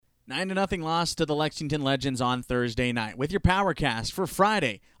9-0 loss to the Lexington Legends on Thursday night. With your Powercast for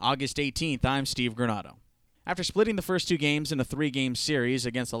Friday, August 18th, I'm Steve Granado. After splitting the first two games in a 3-game series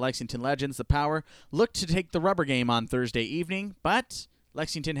against the Lexington Legends, the Power looked to take the rubber game on Thursday evening, but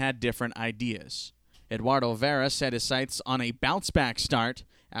Lexington had different ideas. Eduardo Vera set his sights on a bounce-back start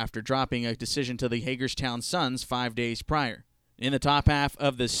after dropping a decision to the Hagerstown Suns 5 days prior. In the top half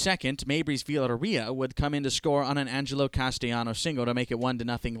of the second, Mabry's Villarreal would come in to score on an Angelo Castellano single to make it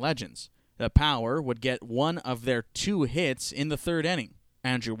 1-0 Legends. The Power would get one of their 2 hits in the third inning.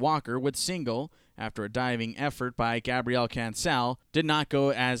 Andrew Walker would single after a diving effort by Gabriel Cancel did not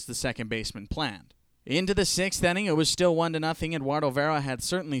go as the second baseman planned. Into the 6th inning, it was still 1-0. Eduardo Vera had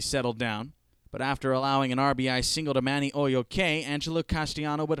certainly settled down, but after allowing an RBI single to Manny Oyoke, Angelo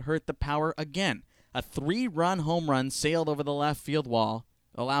Castellano would hurt the Power again. A 3-run home run sailed over the left field wall,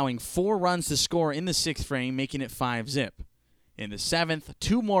 allowing 4 runs to score in the 6th frame, making it 5-zip. In the 7th,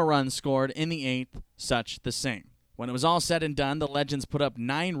 2 more runs scored. In the 8th, such the same. When it was all said and done, the Legends put up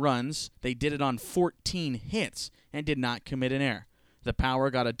 9 runs. They did it on 14 hits and did not commit an error. The Power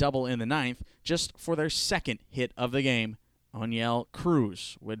got a double in the 9th just for their second hit of the game. Oniel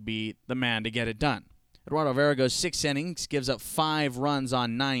Cruz would be the man to get it done. Eduardo Vera goes 6 innings, gives up 5 runs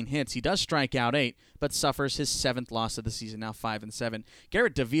on 9 hits. He does strike out 8, but suffers his 7th loss of the season, now 5-7.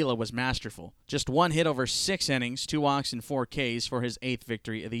 Garrett Davila was masterful. Just 1 hit over 6 innings, 2 walks and 4 Ks for his 8th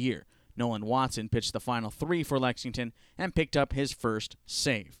victory of the year. Nolan Watson pitched the final 3 for Lexington and picked up his first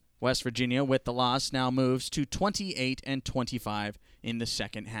save. West Virginia, with the loss, now moves to 28-25 in the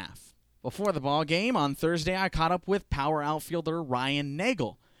second half. Before the ball game on Thursday, I caught up with Power outfielder Ryan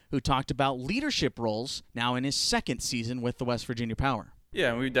Nagle, who talked about leadership roles now in his 2nd season with the West Virginia Power.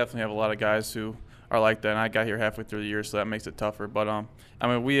 Yeah, we definitely have a lot of guys who are like that, and I got here halfway through the year, so that makes it tougher. But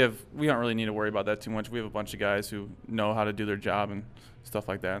we don't really need to worry about that too much. We have a bunch of guys who know how to do their job and stuff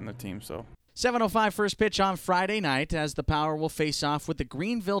like that in the team. So 7:05 first pitch on Friday night as the Power will face off with the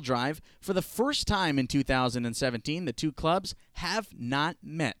Greenville Drive. For the first time in 2017, the two clubs have not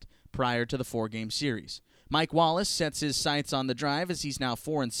met prior to the 4-game series. Mike Wallace sets his sights on the Drive as he's now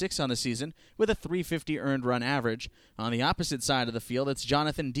 4-6 on the season with a .350 earned run average. On the opposite side of the field, it's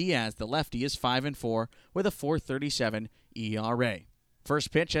Jonathan Diaz. The lefty is 5-4 with a .437 ERA.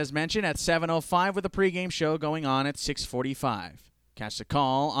 First pitch, as mentioned, at 7:05 with a pregame show going on at 6:45. Catch the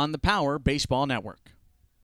call on the Power Baseball Network.